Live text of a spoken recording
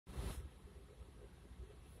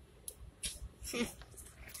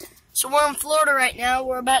So we're in Florida right now.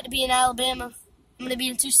 We're about to be in Alabama. I'm going to be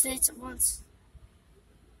in 2 states at once.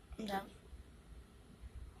 I'm down.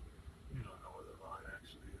 You don't know where the line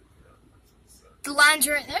actually is. The line's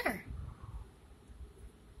right there.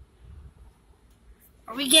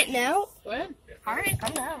 Are we getting out? Go ahead. All right,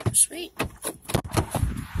 I'm out. Sweet.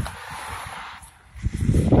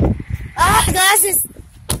 Ah, glasses.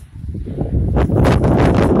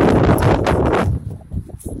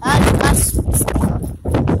 Glasses.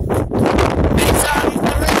 Alright, so I'm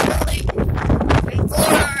originally in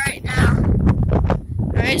Florida right now.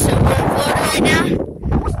 Alright, so we're in Florida right now.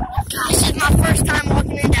 Gosh, this is my first time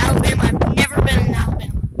walking into Alabama. I've never been in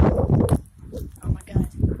Alabama. Oh my god.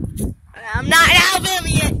 I'm not in Alabama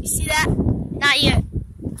yet. You see that? Not yet.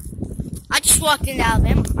 I just walked into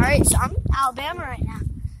Alabama. Alright, so I'm in Alabama right now.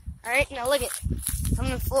 Alright, now look it.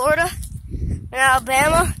 I'm in Florida, in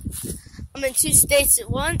Alabama. I'm in 2 states at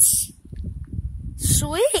once.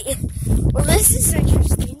 Sweet. Well, this is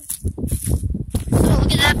interesting. Oh,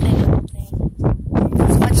 look at that big thing.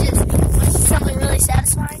 Watch this. Watch this, something really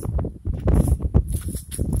satisfying.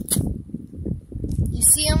 You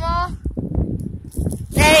see them all?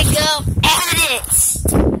 There you go. Edits.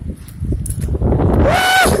 Woo!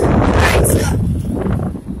 Alright, so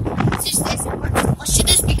 2 states at once. What should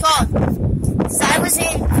this be called? So I was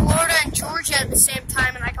in Florida and Georgia at the same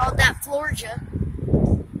time, and I called that Florgia.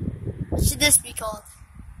 What should this be called?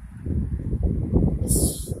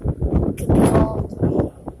 This could be called,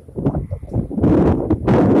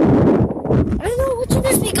 I don't know, what should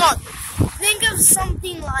this be called? Think of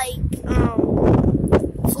something like,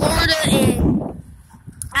 Florida and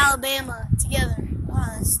Alabama together.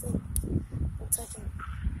 Oh, this thing.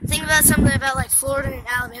 Think about something about like Florida and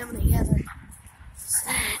Alabama together. What's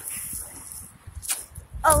that?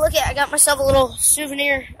 Oh, look at! I got myself a little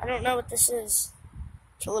souvenir. I don't know what this is.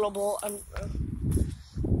 It's a little bowl. A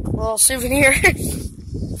little souvenir.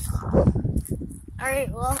 All right.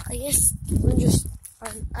 Well, I guess we're just.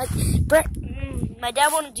 My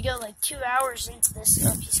dad wanted to go like 2 hours into this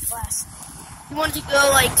piece of class. He wanted to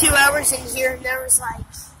go like 2 hours in here, and there was like,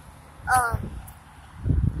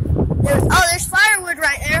 there's firewood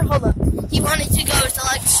right there. Hold up. He wanted to go to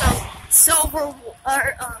like some silver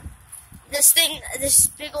this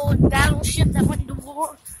big old battleship that went into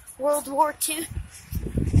World War II.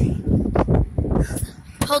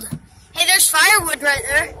 Hold on. Hey, there's firewood right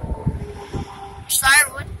there. There's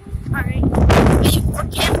firewood. Alright. Or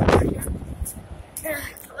campfire here.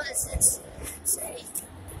 What does this say?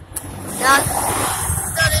 I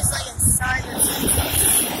thought it was like a sign or something.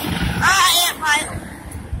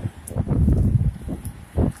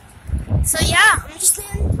 So yeah, I'm just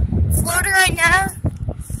in Florida right now.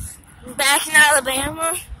 I'm back in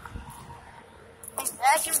Alabama. I'm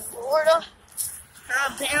back in Florida.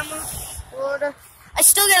 Alabama, Florida. I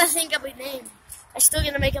still gotta think of a name. I still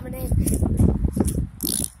gotta make up a name.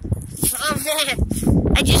 Oh man,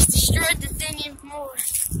 I just destroyed the thing even more.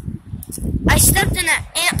 I stepped in an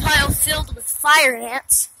ant pile filled with fire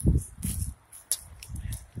ants.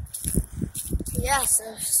 Yeah,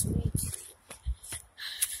 so sweet.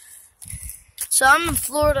 So I'm in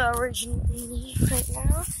Florida originally right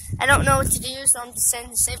now. I don't know what to do, so I'm just saying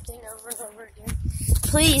the same thing over and over again.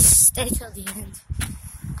 Please stay till the end.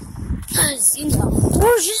 Because, you know,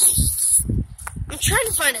 I'm trying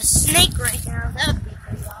to find a snake right now. That would be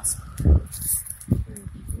pretty awesome.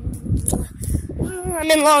 I'm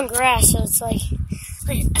in long grass, so it's like,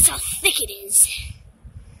 that's how thick it is.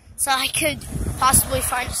 So I could possibly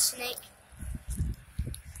find a snake.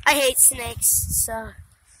 I hate snakes, so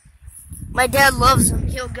my dad loves them.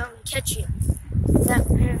 He'll go and catch you.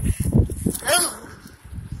 Oh,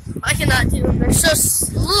 I cannot do them. They're so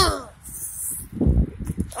slow.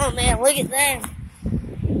 Oh man, look at them.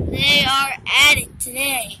 They are at it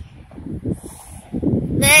today.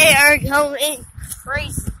 They are going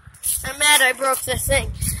crazy. I'm mad I broke the thing.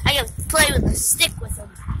 I can play with a stick with them.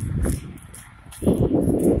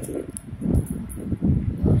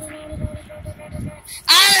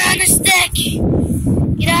 I'm on the stick!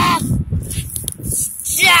 Get off!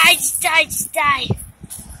 Just die.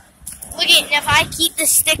 Look at it, if I keep the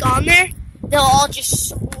stick on there, they'll all just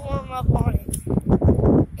swarm up on it.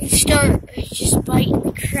 And start just biting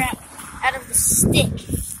the crap out of the stick.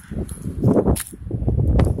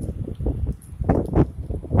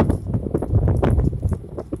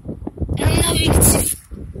 I don't know if you can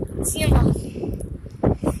see them all.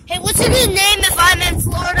 Hey, what's a good name if I'm in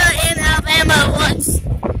Florida and Alabama at once?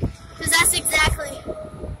 Because that's exactly...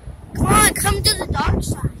 Come on, come to the dark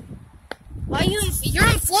side. Why are you you're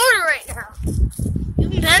in Florida right now.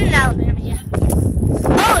 You haven't been in Alabama yet.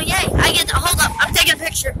 Oh, yay. I get to... Hold up. I'm taking a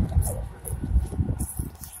picture.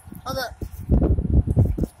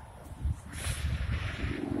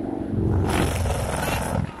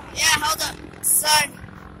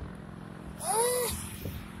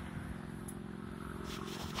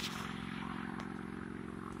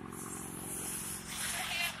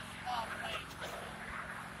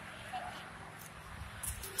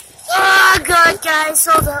 Alright guys,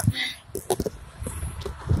 hold up.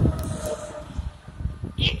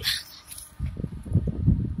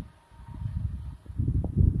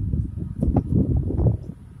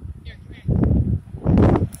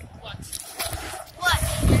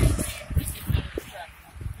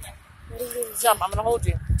 Jump, I'm gonna hold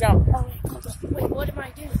you. Jump. Oh, wait, what am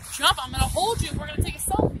I doing? Jump, I'm gonna hold you. We're gonna take a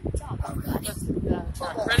selfie. Jump. Oh, God. Yeah,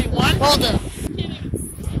 ready? One? Hold up.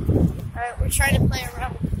 Alright, we're trying to play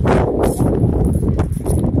around.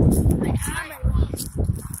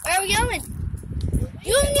 Where are we going?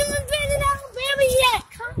 You haven't even been in Alabama yet.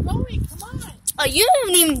 Come going, come on. Oh, you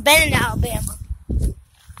haven't even been in Alabama.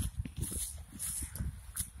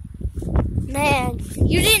 Man,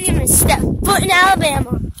 you didn't even step foot in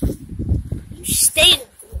Alabama. You stayed in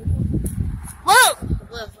Florida. Whoa!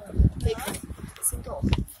 Big single.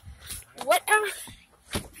 What?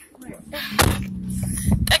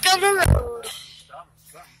 Back on the road.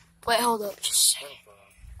 Wait, hold up. Just a second.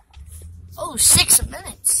 Oh, 6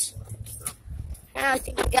 minutes. Now I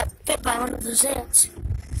think I got bit by one of those ants.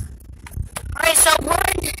 Alright, so we're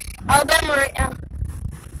in Alabama right now.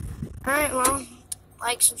 Alright, well,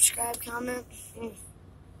 like, subscribe, comment.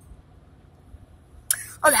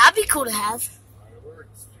 Oh, that'd be cool to have.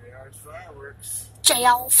 Fireworks. JR's fireworks.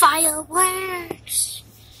 JL Fireworks.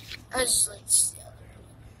 This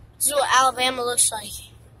is what Alabama looks like.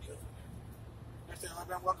 There's the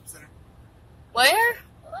Alabama Welcome Center. Where?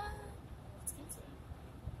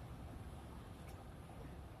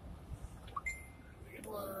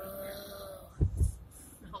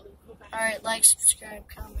 Alright, like, subscribe,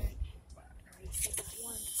 comment.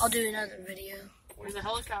 I'll do another video. Where's the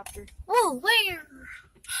helicopter? Whoa, where?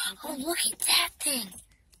 Oh, look at that thing.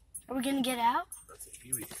 Are we gonna get out? That's a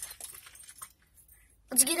Huey.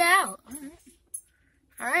 Let's get out.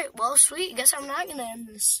 Alright, well, sweet. Guess I'm not gonna end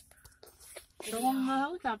this. Show them the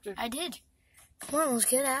helicopter. I did. Come on, let's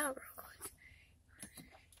get out real quick.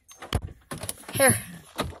 Here.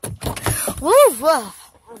 Woo! Whoa.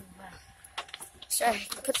 Sorry,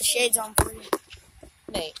 put the shades on for you.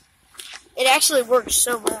 Nate, It actually works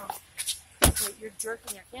so well. you're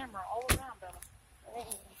jerking your camera all around, Bella.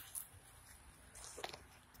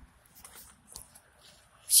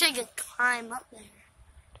 So you can climb up there.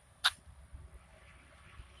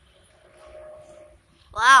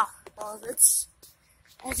 Wow. Well, that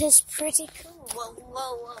is pretty cool. Whoa,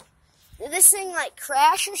 whoa, whoa. Did this thing, like,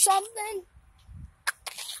 crash or something?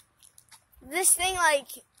 This thing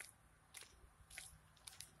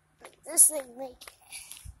make...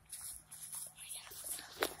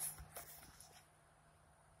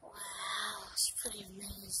 Wow, it's pretty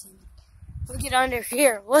amazing. Look at under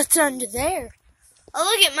here. What's under there? Oh,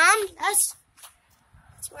 look at Mom. That's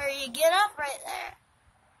where you get up right there.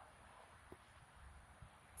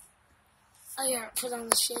 Oh, yeah, put on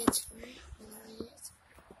the shades for me.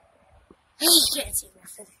 You can't see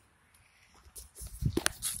nothing.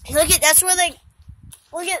 Look at, that's where they,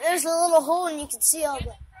 look at, there's a little hole and you can see all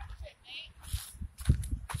the.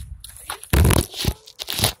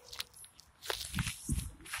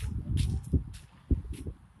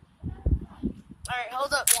 Alright,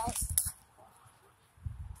 hold up, guys.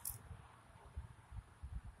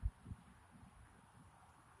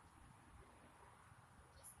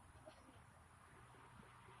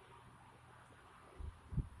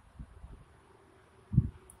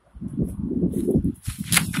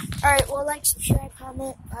 Alright, well, like, subscribe,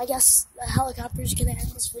 comment. I guess the helicopter's gonna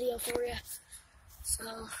end this video for you.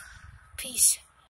 So, peace.